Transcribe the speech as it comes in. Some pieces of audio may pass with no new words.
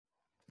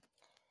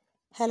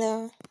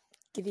Hello,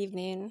 good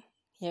evening.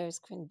 Here's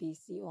Queen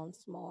BC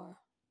once more.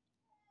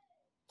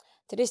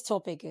 Today's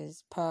topic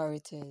is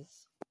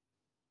priorities.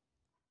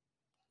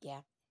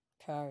 Yeah,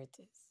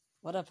 priorities.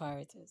 What are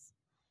priorities?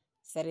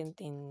 Setting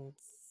things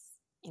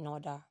in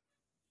order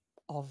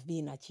of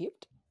being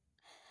achieved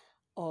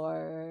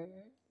or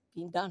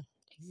being done,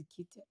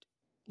 executed,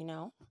 you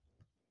know?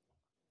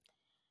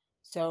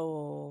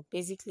 So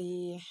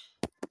basically,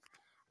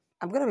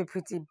 I'm going to be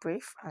pretty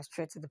brief and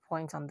straight to the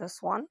point on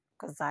this one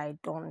because I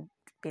don't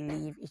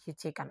believe it should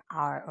take an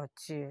hour or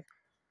two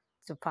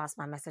to pass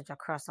my message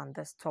across on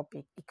this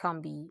topic. It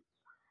can't be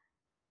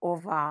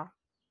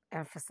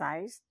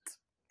overemphasized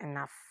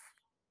enough.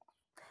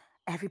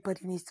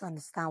 Everybody needs to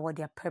understand what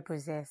their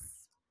purpose is.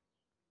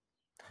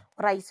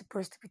 What are you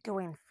supposed to be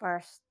doing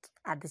first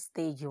at the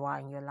stage you are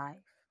in your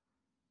life?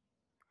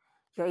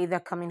 You're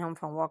either coming home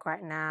from work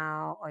right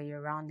now or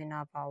you're rounding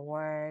up at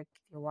work.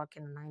 If you're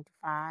working a 9 to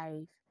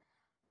 5,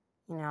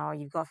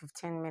 you've got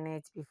 15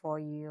 minutes before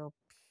you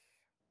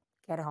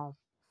get home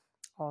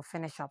or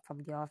finish up from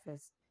the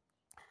office.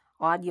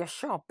 Or at your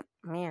shop,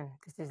 man,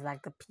 this is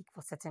like the peak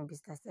for certain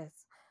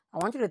businesses. I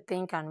want you to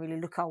think and really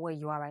look at where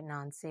you are right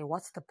now and say,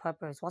 what's the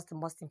purpose? What's the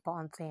most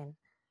important thing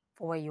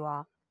for where you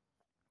are?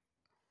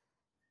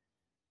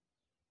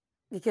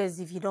 Because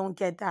if you don't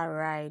get that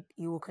right,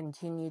 you will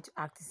continue to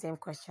ask the same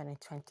question in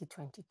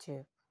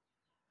 2022.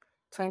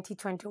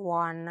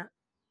 2021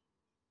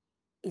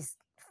 is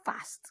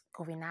fast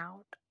going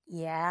out.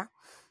 Yeah.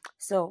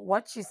 So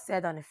what you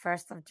said on the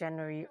 1st of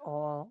January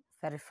or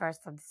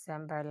 31st of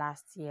December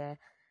last year,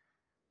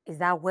 is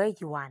that where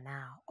you are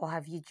now? Or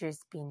have you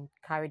just been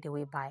carried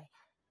away by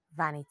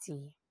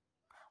vanity?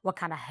 What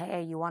kind of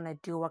hair you want to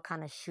do, what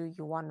kind of shoe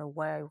you want to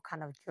wear, what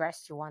kind of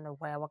dress you want to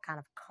wear, what kind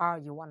of car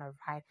you want to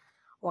ride,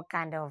 what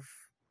kind of,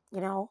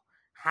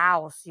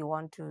 house you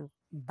want to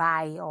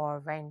buy or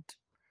rent.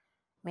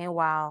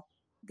 Meanwhile,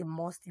 the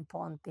most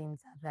important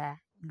things are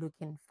there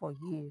looking for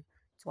you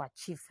to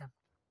achieve them.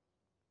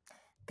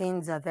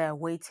 Things are there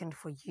waiting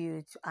for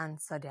you to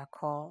answer their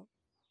call.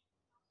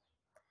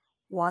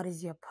 What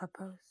is your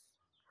purpose?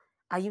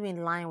 Are you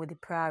in line with the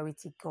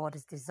priority God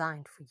has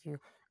designed for you?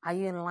 Are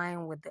you in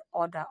line with the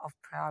order of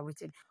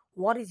priority?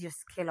 What is your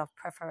scale of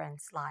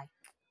preference like?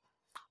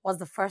 What's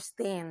the first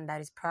thing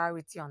that is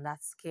priority on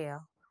that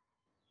scale?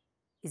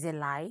 Is it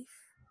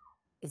life?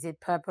 Is it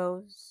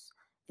purpose?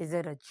 Is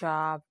it a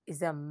job?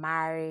 Is it a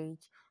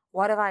marriage?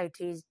 Whatever it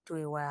is, do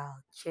it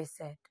well. Chase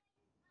it.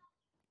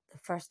 The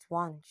first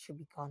one should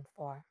be gone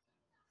for.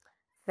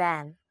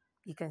 Then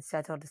you can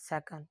settle the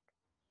second.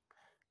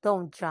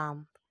 Don't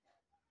jump.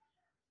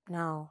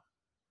 No.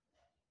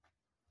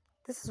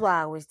 This is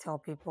why I always tell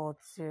people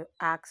to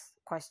ask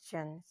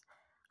questions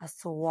as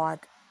to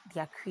what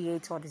their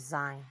creator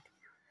designed.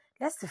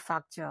 That's the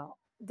factor.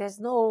 There's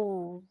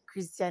no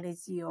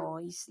Christianity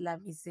or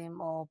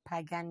Islamism or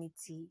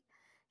paganity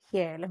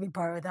here. Let me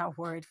borrow that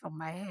word from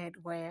my head.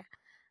 Where,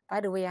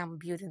 by the way, I'm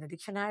building the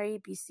dictionary,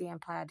 BC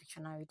Empire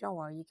Dictionary. Don't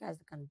worry, you guys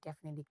can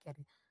definitely get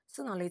it.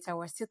 Sooner or later,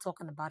 we're still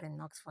talking about it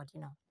in Oxford.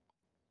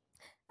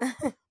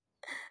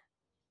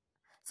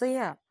 So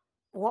yeah,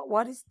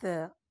 what is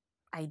the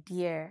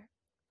idea?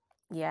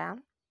 Yeah,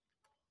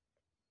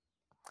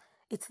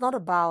 it's not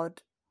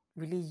about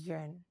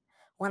religion.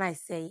 When I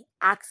say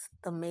ask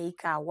the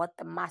maker what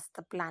the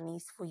master plan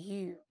is for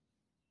you.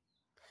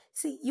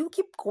 See, you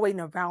keep going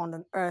around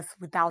on earth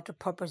without a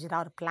purpose,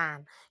 without a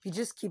plan. You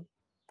just keep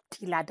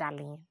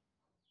dilly-dallying.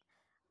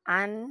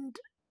 And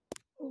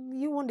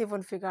you won't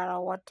even figure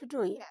out what to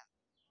do yet.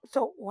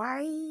 So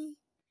why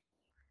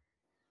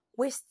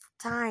waste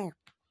time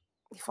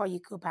before you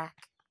go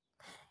back?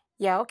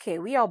 Yeah, okay,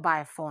 we all buy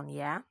a phone,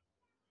 yeah?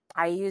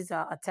 I use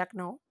a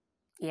Techno,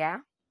 yeah?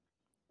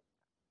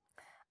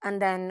 And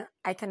then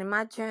I can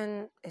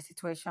imagine a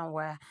situation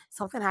where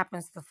something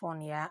happens to the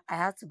phone, yeah? I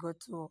have to go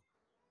to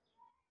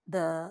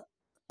the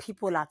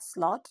people at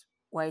slot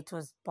where it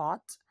was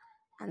bought.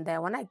 And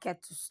then when I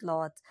get to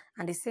slot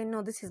and they say,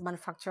 no, this is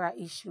manufacturer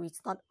issue.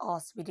 It's not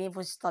us. We didn't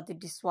even study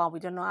this one. We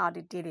don't know how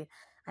they did it.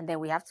 And then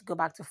we have to go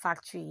back to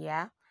factory.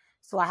 Yeah.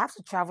 So I have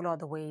to travel all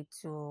the way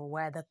to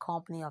where the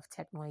company of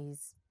Techno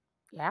is.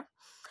 Yeah.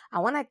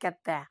 And when I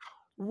get there,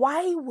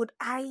 why would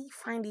I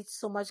find it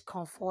so much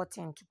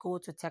comforting to go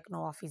to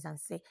Techno office and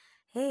say,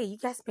 hey, you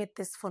guys made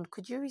this phone.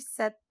 Could you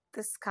reset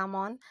this? Come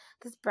on.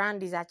 This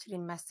brand is actually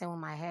messing with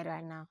my head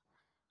right now.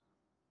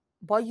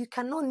 But you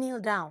cannot kneel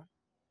down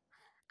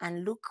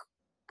and look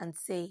and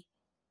say,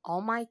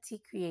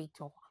 Almighty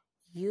Creator,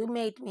 you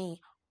made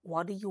me.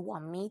 What do you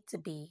want me to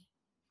be?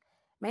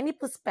 Many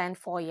people spend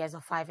 4 years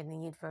or five in the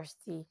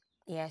university,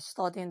 yeah,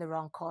 studying the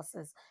wrong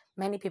courses.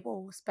 Many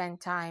people spend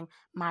time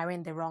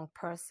marrying the wrong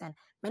person.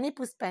 Many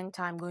people spend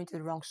time going to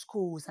the wrong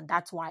schools, and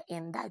that's why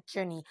in that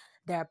journey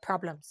there are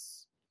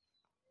problems.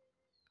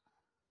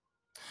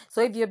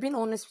 So if you're being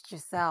honest with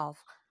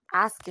yourself,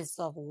 ask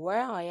yourself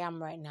where I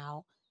am right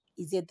now.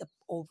 Is it the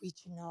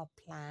original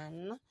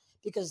plan?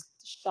 Because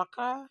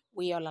shocker,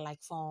 we all are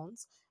like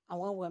phones. And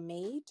when we're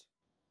made,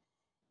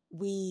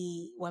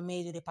 we were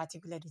made with a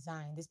particular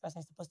design. This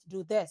person is supposed to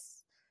do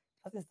this.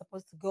 Something's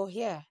supposed to go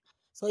here.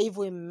 So if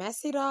we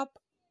mess it up,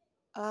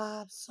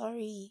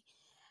 sorry,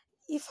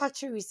 if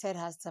factory reset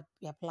has to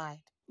be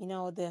applied,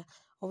 the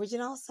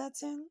original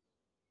setting,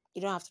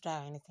 you don't have to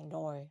die or anything,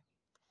 don't worry.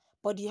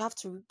 But you have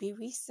to be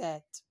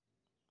reset.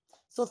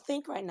 So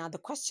think right now, the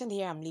question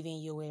here I'm leaving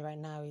you with right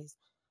now is,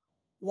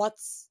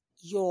 what's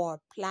your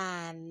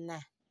plan?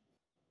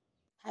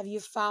 Have you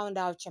found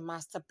out your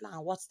master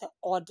plan? What's the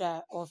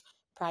order of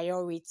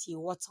priority?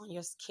 What's on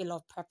your scale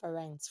of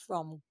preference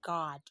from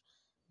God,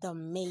 the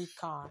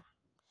maker?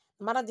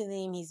 No matter the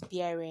name he's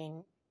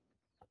bearing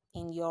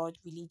in your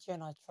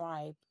religion or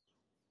tribe,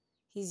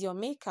 he's your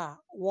maker.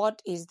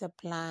 What is the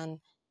plan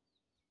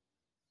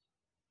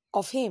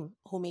of him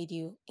who made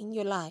you in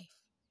your life?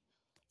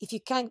 If you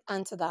can't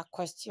answer that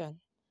question,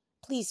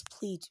 please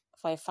plead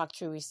for a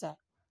factory reset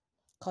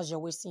because you're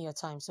wasting your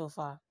time so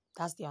far.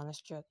 That's the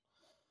honest truth.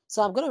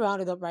 So I'm going to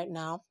round it up right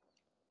now.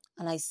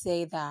 And I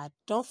say that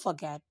don't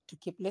forget to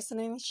keep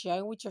listening,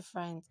 sharing with your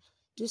friends.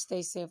 Do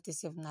stay safe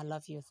this evening. I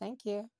love you. Thank you.